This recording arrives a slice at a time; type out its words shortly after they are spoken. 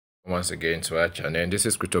Once again to our channel. This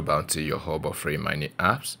is Crypto Bounty, your hub of free mining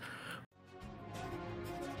apps.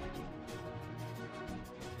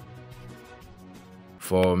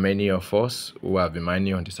 For many of us who have been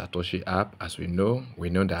mining on the Satoshi app, as we know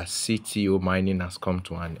that Cto mining has come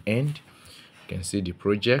to an end. You can see the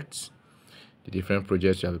projects, the different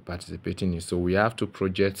projects you have been participating in. So we have two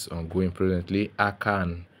projects ongoing presently, Aka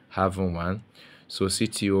and having one. So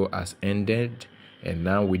Cto has ended, and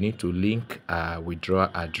now we need to link our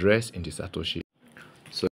withdrawal address in the Satoshi.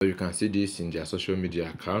 So you can see this in their social media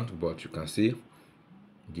account, but you can see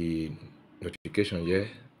the notification here.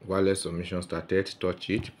 Wallet submission started,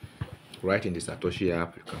 touch it. Right in the Satoshi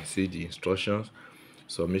app, you can see the instructions.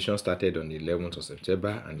 Submission started on the 11th of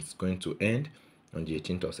September and it's going to end on the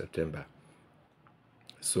 18th of September.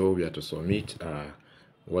 So we have to submit our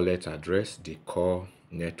wallet address, the core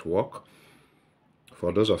network.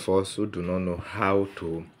 For those of us who do not know how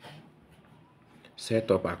to set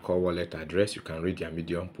up a core wallet address, you can read their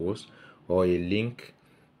Medium post or a link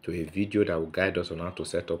to a video that will guide us on how to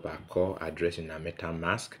set up our core address in a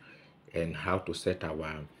MetaMask, and how to set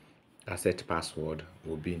our asset password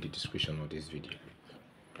will be in the description of this video.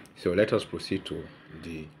 So let us proceed to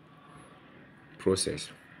the process.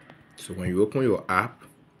 So when you open your app,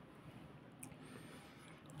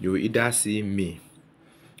 you will either see me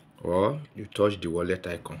or you touch the wallet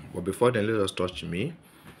icon. But before then, let us touch me.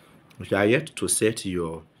 If you are yet to set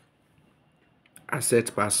your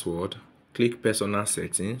asset password, click personal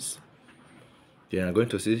settings. Then you're going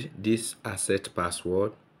to see this asset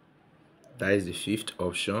password. That is the 5th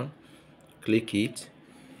option. Click it,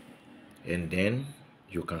 and then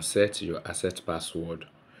you can set your asset password.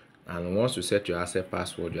 And once you set your asset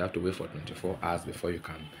password, you have to wait for 24 hours before you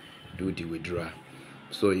can do the withdrawal.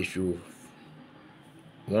 So if you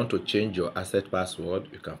want to change your asset password,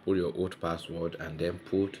 you can put your old password and then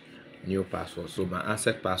put new password. So my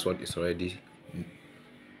asset password is already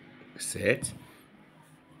set.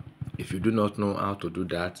 If you do not know how to do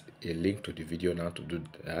that, a link to the video on how to do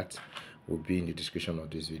that will be in the description of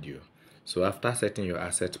this video. So after setting your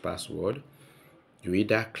asset password, you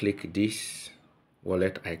either click this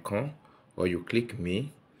wallet icon or you click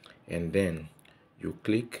me, and then you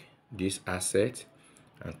click this asset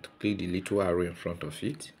and click the little arrow in front of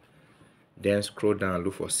it. Then scroll down and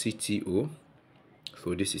look for Cto.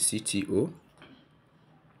 So this is Cto.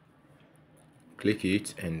 Click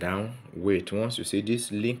it and down. Wait. Once you see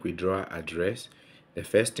this link withdrawal address, the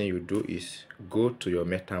first thing you do is go to your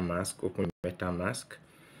MetaMask, open MetaMask,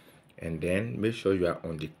 and then make sure you are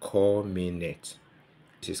on the core mainnet.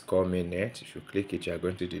 This is core mainnet. If you click it, you are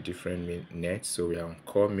going to the different mainnet. So we are on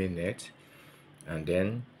core mainnet, and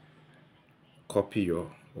then copy your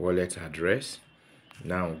wallet address.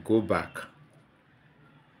 Now go back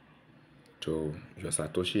to your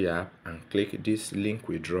Satoshi app and click this link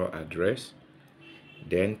withdraw address.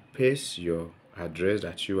 Then paste your address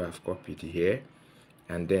that you have copied here,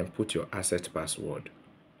 and then put your asset password.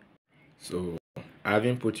 So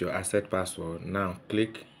having put your asset password, now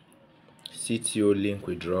click Cto link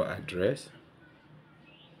withdraw address.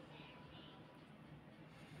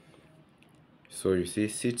 So you see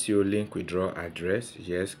Cto link withdraw address.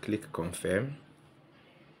 Yes, click confirm,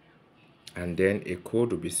 and then a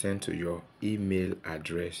code will be sent to your email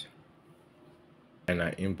address in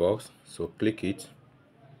our inbox. So click it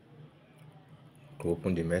to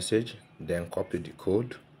open the message, then copy the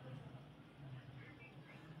code,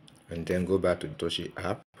 and then go back to the Satoshi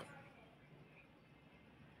app,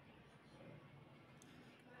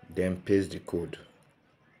 then paste the code,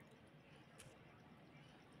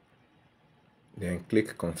 then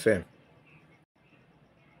click confirm.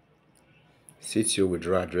 Cto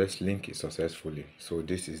withdraw address link is successfully. So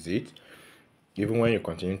this is it. Even when you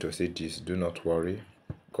continue to see this, do not worry,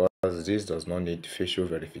 because this does not need facial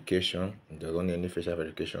verification. It doesn't need any facial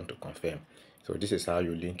verification to confirm. So this is how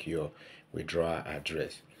you link your withdrawal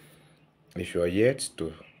address. If you are yet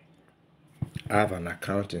to have an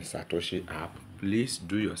account in Satoshi app, please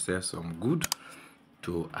do yourself some good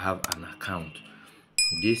to have an account.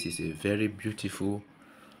 This is a very beautiful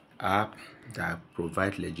app that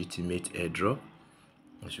provides legitimate airdrop.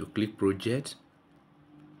 As you click project,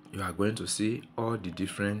 you are going to see all the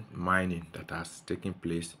different mining that has taken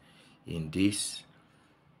place in this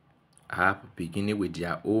app, beginning with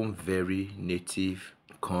their own very native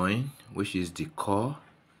coin, which is the core,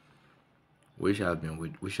 which has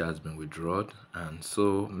been withdrawn, and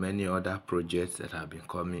so many other projects that have been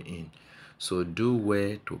coming in. So do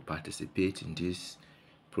well to participate in this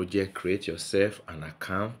project. Create yourself an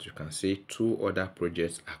account. You can see 2 other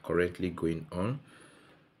projects are currently going on.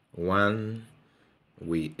 One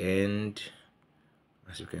will end,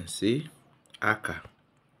 as you can see, Aka.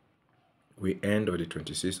 we end on the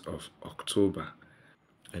 26th of October,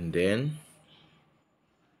 and then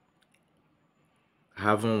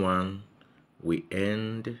having one we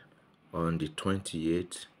end on the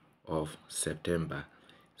 28th of September.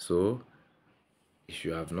 So if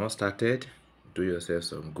you have not started, do yourself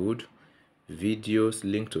some good. Videos,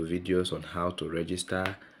 link to videos on how to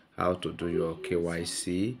register, how to do your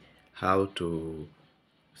KYC, how to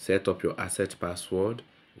set up your asset password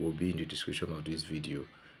will be in the description of this video.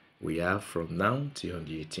 We have from now till on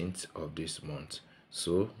the 18th of this month,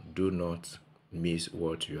 so do not miss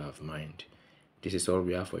what you have mined. This is all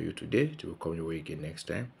we have for you today. We will come your way again next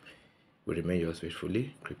time. We remain yours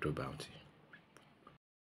faithfully, Crypto Bounty.